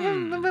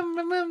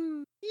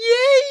 rum.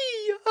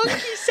 Yay!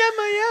 Unky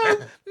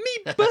Samael! Me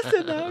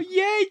butter now!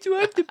 Yay! To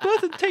have the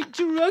butter take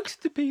drugs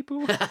to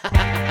people.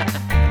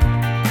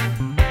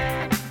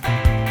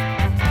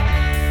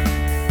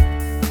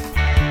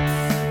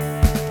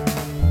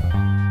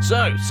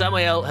 So,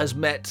 Samael has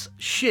met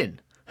Shin,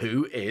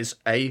 who is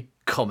a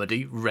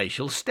comedy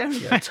racial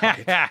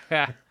stereotype.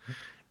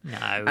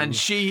 No. And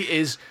she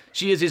is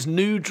his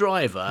new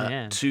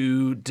driver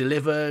to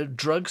deliver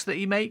drugs that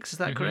he makes. Is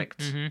that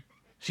correct?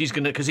 She's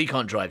gonna, because he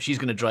can't drive. She's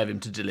gonna drive him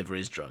to deliver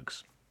his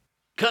drugs.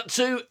 Cut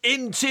to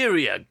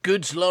interior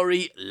goods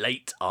lorry,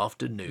 late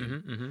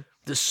afternoon.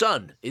 The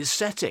sun is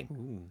setting.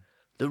 Ooh.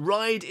 The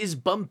ride is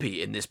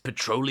bumpy in this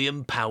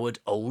petroleum-powered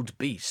old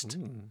beast.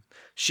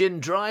 Shin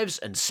drives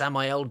and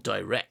Samael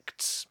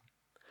directs.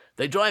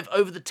 They drive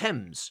over the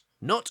Thames,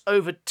 not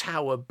over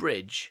Tower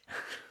Bridge.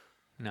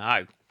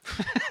 No.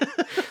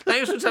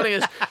 Thanks for telling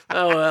us.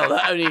 Oh well,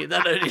 that only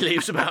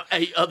leaves about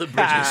 8 other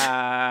bridges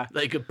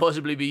they could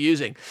possibly be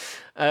using.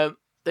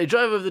 They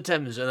drive over the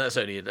Thames, and that's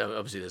only,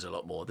 obviously there's a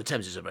lot more. The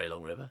Thames is a very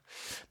long river.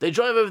 They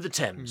drive over the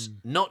Thames,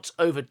 not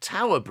over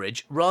Tower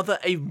Bridge, rather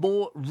a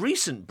more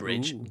recent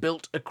bridge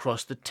built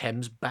across the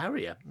Thames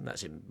barrier.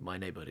 That's in my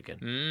neighbourhood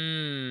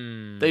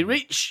again. They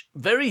reach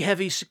very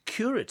heavy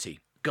security.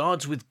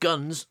 Guards with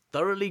guns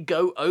thoroughly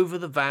go over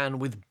the van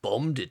with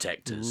bomb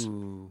detectors.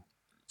 Ooh.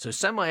 So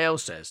Samael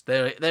says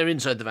they're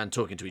inside the van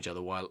talking to each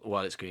other while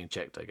it's being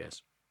checked, I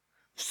guess.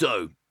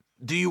 So,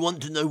 do you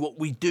want to know what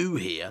we do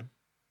here?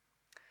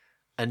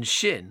 And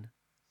Shin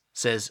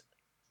says,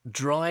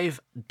 "Drive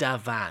da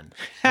van."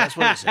 That's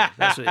what it says.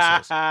 That's what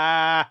it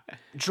says.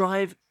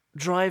 Drive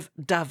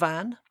da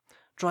van?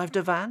 Drive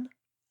da van?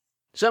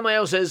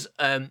 Samael says,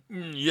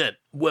 yeah,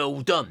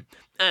 well done.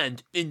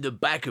 And in the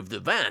back of the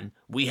van,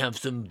 we have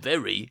some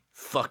very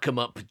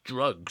fuck-em-up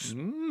drugs.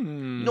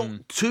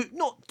 Not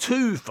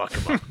too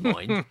fuck-em-up,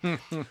 mind.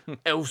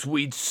 Else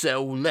we'd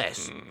sell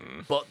less.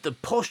 But the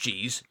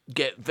poshies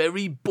get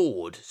very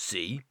bored,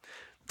 see?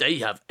 They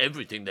have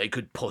everything they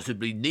could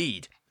possibly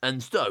need,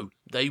 and so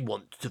they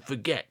want to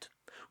forget.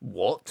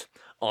 What?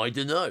 I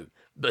don't know.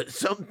 But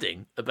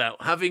something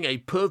about having a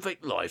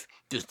perfect life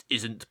just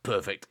isn't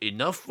perfect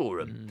enough for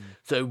them.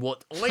 So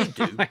what I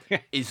do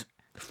is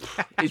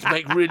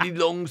make really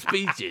long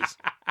speeches.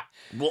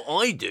 What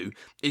I do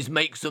is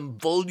make some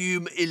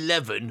volume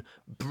 11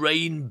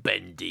 brain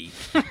bendy.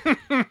 What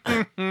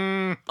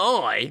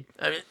I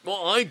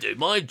do,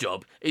 my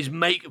job, is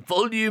make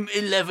volume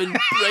 11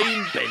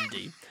 brain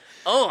bendy.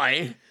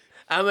 I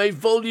am a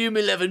volume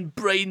 11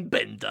 brain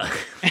bender.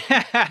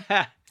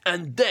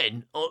 And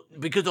then,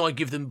 because I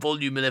give them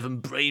volume 11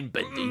 brain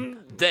bending,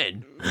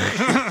 then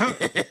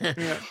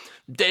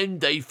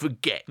they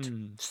forget.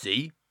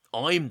 See?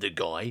 I'm the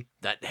guy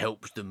that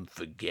helps them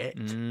forget.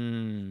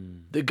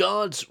 The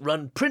guards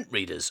run print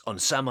readers on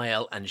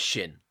Samael and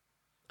Shin.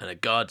 And a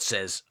guard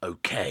says,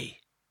 "Okay,"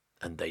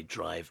 and they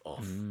drive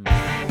off.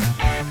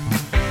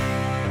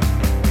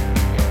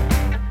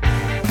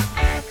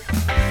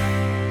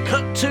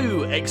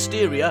 2,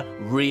 exterior,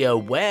 rear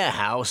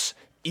warehouse,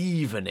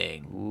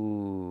 evening.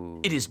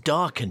 Ooh. It is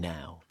darker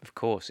now. Of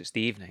course, it's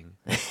the evening.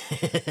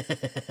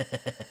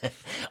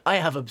 I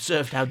have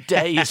observed how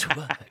days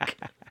work.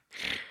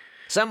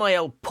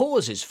 Samael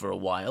pauses for a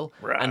while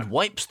and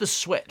wipes the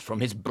sweat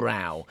from his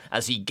brow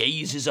as he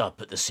gazes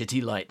up at the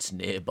city lights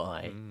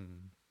nearby.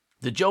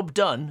 The job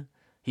done,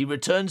 he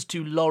returns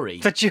to Laurie.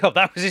 The job?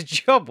 That was his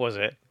job, was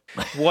it?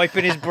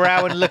 Wiping his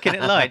brow and looking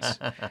at lights.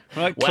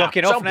 Right,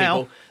 clocking off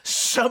now.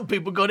 Some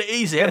people got it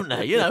easy, haven't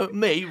they? You know,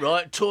 me,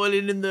 right,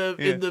 toiling in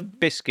the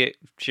biscuit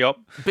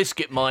shop.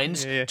 Biscuit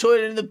mines. Yeah.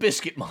 Toiling in the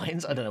biscuit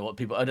mines. I don't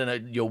know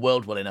your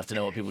world well enough to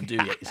know what people do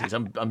yet. You see,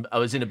 'cause I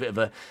was in a bit of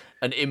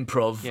an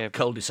improv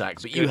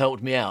cul-de-sac, but you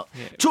helped me out.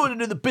 Yeah.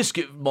 Toiling in the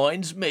biscuit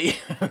mines, me,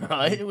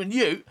 right?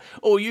 When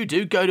all you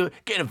do, get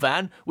in a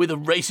van with a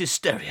racist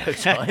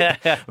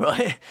stereotype,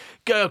 right?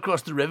 Go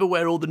across the river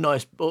where all the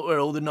nice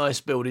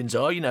buildings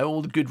are, you know,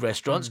 all the good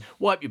restaurants,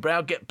 wipe your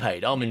brow, get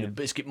paid. I'm in the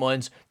biscuit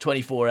mines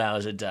 24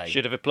 hours a day.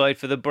 Should have applied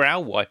for the brow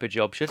wiper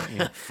job, shouldn't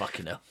you?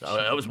 Fucking hell.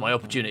 That was my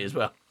opportunity as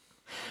well.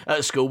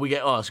 At school, we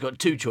get asked, got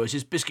 2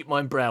 choices, biscuit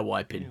mine, brow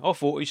wiping. I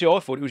thought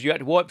it was you had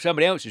to wipe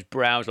somebody else's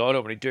brows. I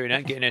don't want to do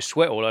that, getting their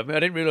sweat all over me. I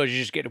didn't realise you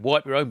just get to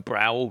wipe your own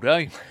brow all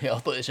day. Yeah, I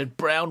thought it said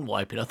brown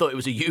wiping. I thought it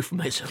was a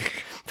euphemism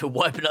for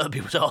wiping other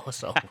people's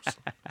arseholes.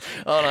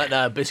 All right,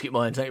 no, biscuit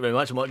mine, thank you very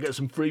much. I might get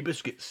some free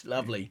biscuits.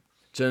 Lovely.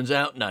 Turns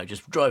out, no,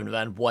 just driving a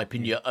van,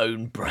 wiping your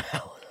own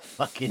brow.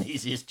 Fucking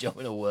easiest job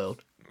in the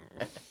world.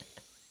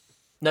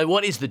 No,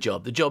 what is the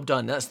job? The job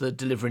done. That's the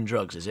delivering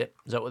drugs, is it?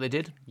 Is that what they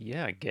did?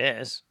 Yeah, I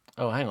guess.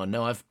 Oh, hang on.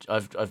 No,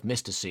 I've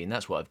missed a scene.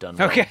 That's what I've done.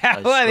 Okay,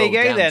 well, there you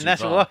go then.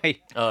 That's why.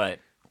 All right.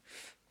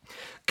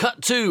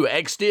 Cut 2,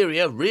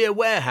 exterior, rear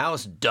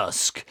warehouse,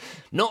 dusk.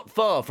 Not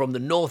far from the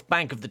north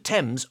bank of the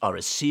Thames are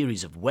a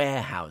series of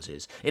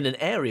warehouses in an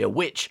area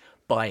which,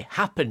 by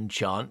happen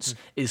chance,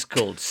 is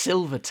called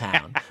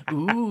Silvertown.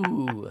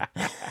 Ooh.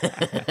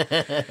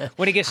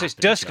 When it gets to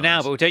dusk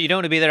now, but you don't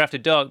want to be there after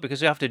dark,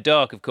 because after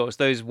dark, of course,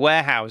 those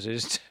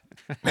warehouses,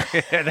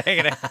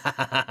 they're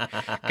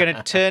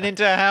gonna turn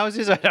into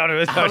houses. I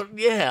don't know.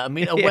 Yeah, I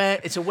mean,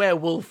 it's a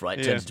werewolf,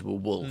 right? Turns into a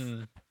wolf.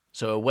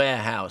 So a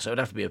warehouse, so it would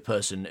have to be a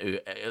person who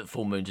at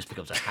full moon just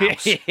becomes a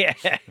house.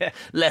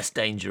 Less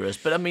dangerous.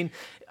 But I mean,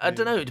 I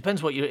don't know. It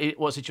depends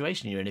what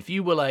situation you're in. If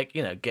you were like,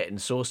 you know, getting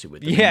saucy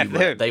with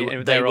them, they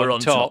were on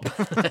top.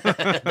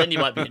 Then you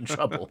might be in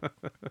trouble.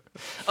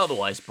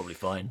 Otherwise, probably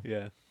fine.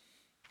 Yeah.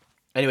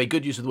 Anyway,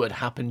 good use of the word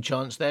happen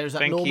chance there. Is that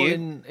Thank normal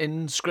you.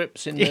 in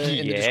scripts in the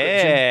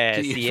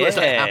description? Yes.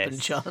 Happen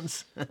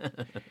chance.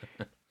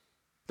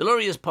 The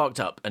lorry is parked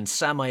up and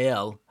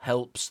Samael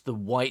helps the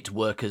white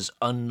workers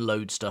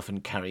unload stuff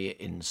and carry it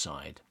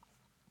inside.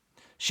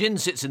 Shin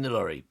sits in the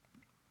lorry.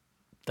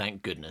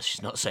 Thank goodness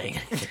she's not saying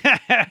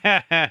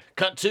anything.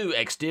 Cut 2,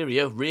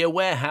 exterior, rear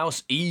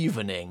warehouse,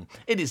 evening.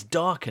 It is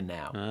darker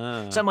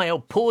now. Samael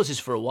pauses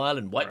for a while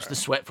and wipes the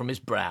sweat from his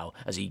brow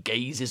as he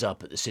gazes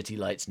up at the city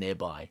lights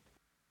nearby.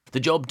 The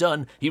job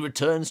done, he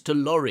returns to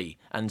lorry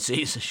and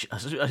sees. I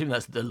think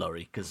that's the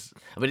lorry because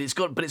it's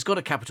got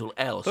a capital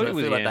L, so I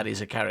feel like that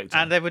is a character.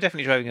 And they were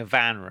definitely driving a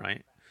van,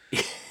 right?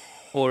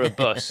 Or a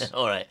bus.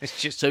 All right.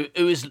 It's just so.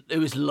 Who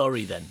is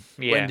Laurie then?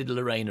 Yeah. When did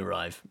Lorraine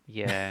arrive?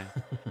 Yeah.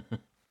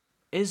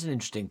 Here's an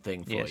interesting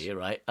thing for you,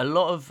 right? A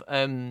lot of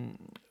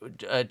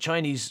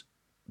Chinese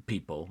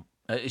people.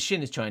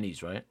 Shin is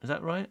Chinese, right? Is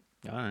that right?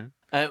 I don't know.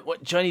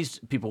 What Chinese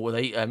people,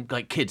 they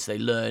like kids, they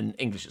learn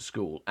English at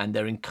school, and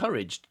they're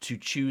encouraged to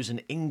choose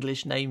an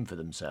English name for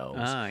themselves.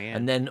 Ah, yeah.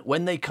 And then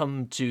when they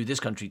come to this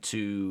country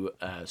to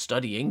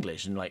study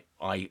English, and like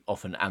I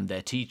often am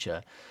their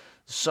teacher,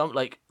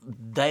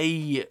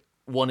 they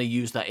want to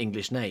use that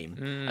English name.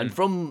 And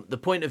from the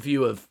point of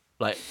view of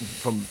like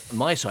from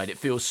my side, it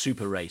feels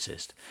super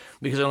racist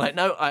because I'm like,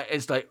 no,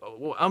 it's like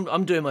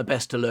I'm doing my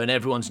best to learn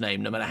everyone's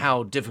name, no matter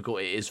how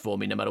difficult it is for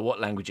me, no matter what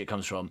language it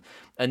comes from,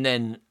 and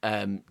then.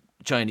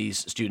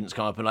 Chinese students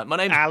come up and like, my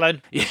name's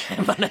Alan. Yeah,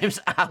 my name's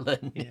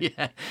Alan.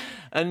 Yeah.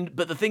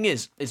 But the thing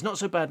is, it's not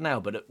so bad now,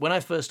 but when I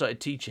first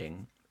started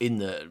teaching in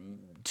the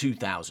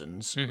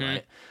 2000s,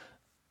 right,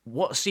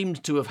 what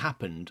seemed to have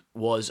happened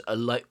was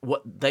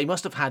they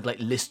must have had like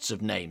lists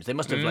of names. They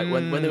must have like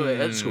when they were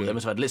at school, they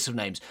must have had lists of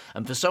names.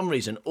 And for some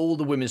reason, all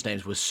the women's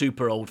names were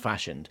super old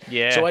fashioned.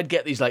 Yeah. So I'd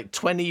get these like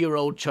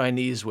 20-year-old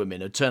Chinese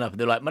women who'd turn up and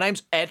they're like, my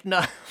name's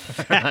Edna.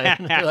 Right?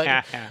 And they're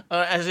like,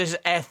 as is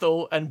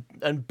Ethel and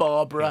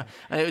Barbara.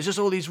 And it was just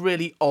all these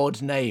really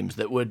odd names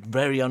that were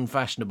very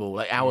unfashionable,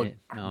 like our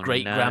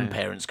great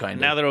grandparents kind of.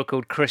 Now they're all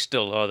called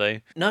Crystal, are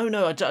they? No,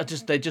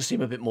 they just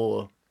seem a bit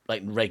more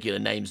like regular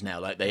names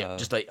now, like they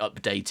just like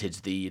updated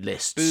the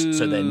lists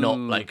so they're not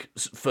like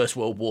First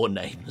World War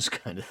names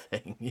kind of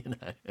thing, you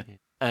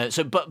know.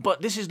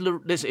 But this is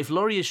if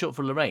Laurie is short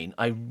for Lorraine.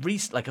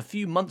 Like a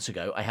few months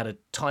ago, I had a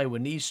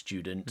Taiwanese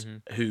student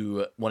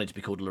who wanted to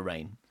be called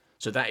Lorraine.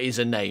 So that is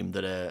a name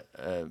that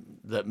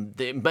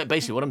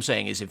basically what I'm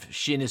saying is if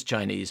Shin is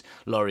Chinese,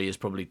 Laurie is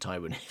probably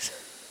Taiwanese.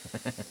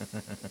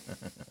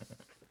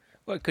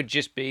 Well, it could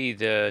just be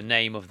the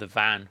name of the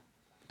van.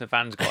 The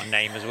van's got a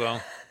name as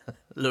well.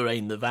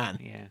 Lorraine the van.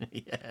 Yeah.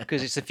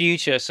 Because it's the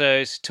future, so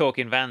it's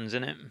talking vans,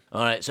 isn't it?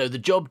 All right, so the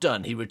job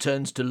done. He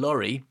returns to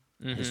Laurie,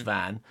 his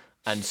van,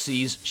 and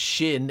sees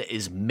Shin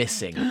is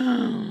missing.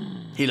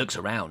 He looks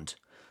around.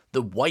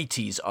 The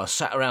Whiteys are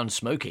sat around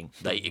smoking.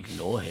 They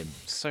ignore him.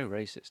 So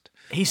racist.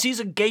 He sees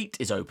a gate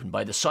is open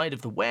by the side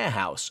of the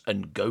warehouse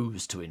and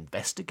goes to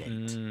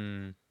investigate.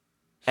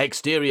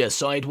 Exterior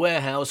side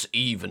warehouse,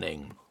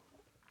 evening.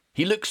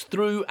 He looks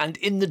through and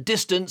in the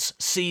distance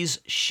sees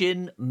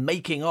Shin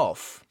making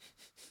off.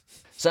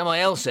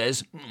 Samael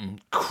says,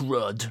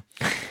 crud.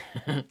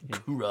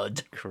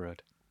 Crud.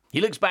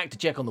 He looks back to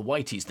check on the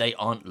Whiteys. They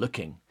aren't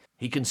looking.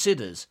 He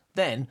considers.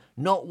 Then,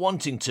 not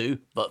wanting to,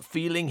 but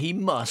feeling he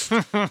must,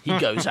 he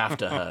goes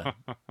after her.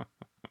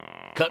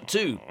 Cut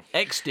 2.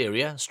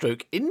 Exterior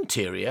stroke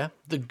interior,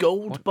 the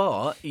gold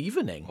bar,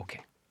 evening.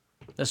 Okay.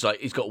 That's like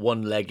he's got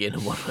one leg in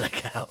and one leg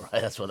out,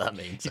 right? That's what that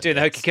means. You're doing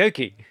the hokey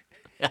cokey.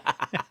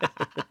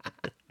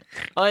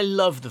 I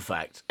love the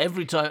fact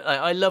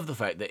I love the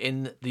fact that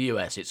in the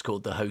US it's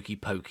called the hokey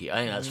pokey. I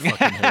think that's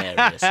fucking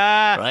hilarious,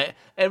 right?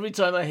 Every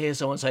time I hear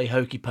someone say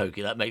hokey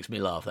pokey, that makes me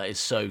laugh. That is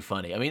so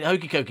funny. I mean,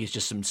 hokey cokey is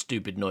just some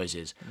stupid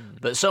noises,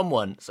 but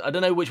I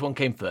don't know which one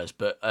came first,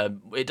 but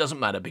it doesn't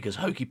matter because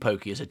hokey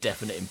pokey is a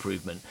definite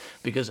improvement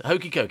because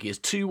hokey cokey is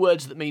 2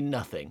 words that mean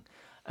nothing.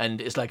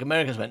 And it's like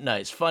Americans went, no,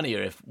 it's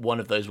funnier if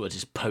one of those words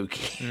is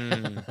pokey.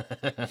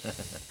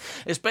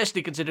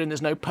 Especially considering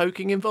there's no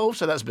poking involved,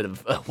 so that's a bit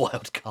of a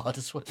wild card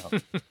as well.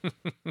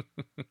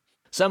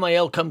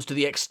 Samael comes to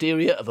the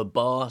exterior of a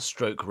bar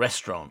stroke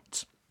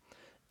restaurant.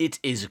 It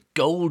is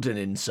golden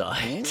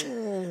inside.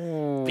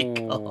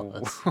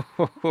 because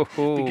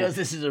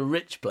this is a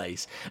rich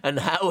place. And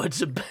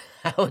Howard's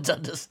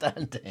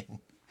understanding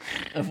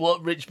of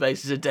what rich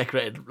places are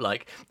decorated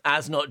like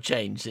has not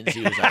changed since he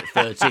was like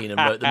 13 and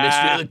wrote The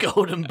Mystery of the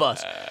Golden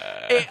Bus.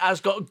 It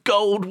has got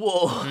gold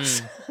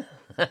walls.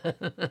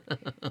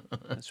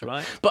 That's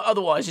right. But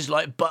otherwise it's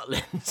like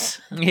Butlins.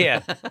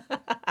 Yeah.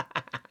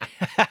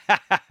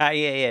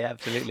 yeah,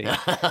 absolutely.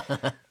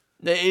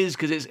 It is,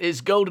 because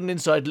it's golden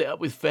inside lit up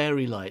with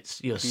fairy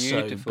lights. You're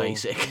Beautiful. so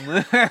basic.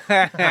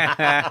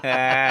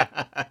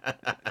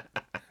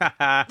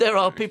 There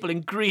are people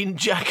in green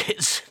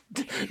jackets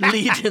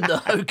leading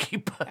the hokey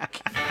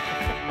pokey,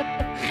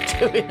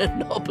 doing a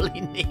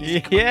knobbly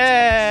knee.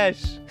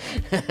 Yes.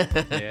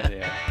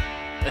 Yeah.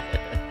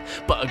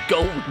 But a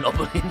gold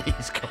knobbly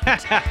knees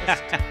contest,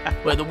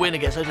 where the winner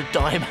gets out a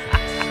dime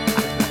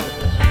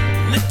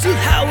hat. Little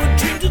Howard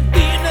dreamed of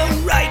being a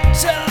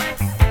writer,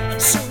 and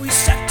so he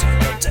sat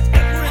and wrote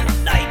every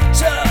night.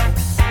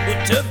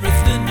 But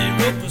everything he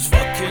wrote was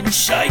fucking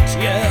shite,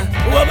 yeah.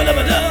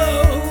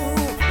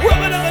 Wubba-dubba-doo,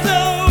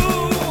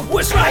 wubba-dubba-doo.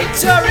 Worst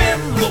writer in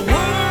the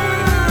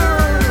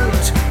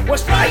world.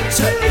 Worst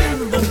writer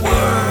in the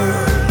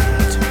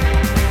world.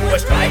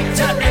 Worst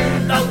writer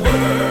in the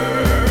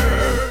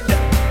world.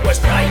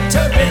 Worst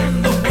writer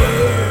in the world.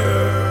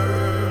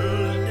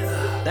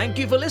 Thank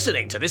you for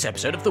listening to this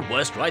episode of The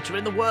Worst Writer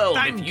in the World.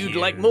 If you'd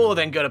like more,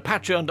 then go to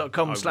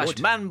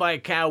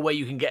patreon.com/manbycow, where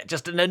you can get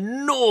just an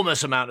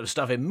enormous amount of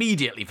stuff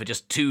immediately for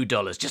just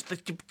 $2. Just the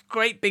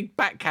great big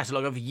back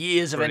catalogue of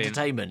years of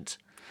entertainment.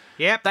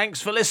 Yep.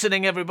 Thanks for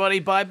listening, everybody.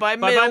 Bye-bye,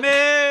 Bye-bye, Milk.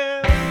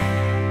 Milk.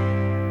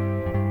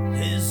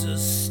 He's a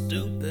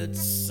stupid,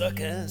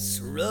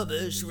 suck-ass,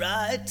 rubbish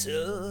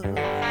writer.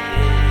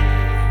 Yeah.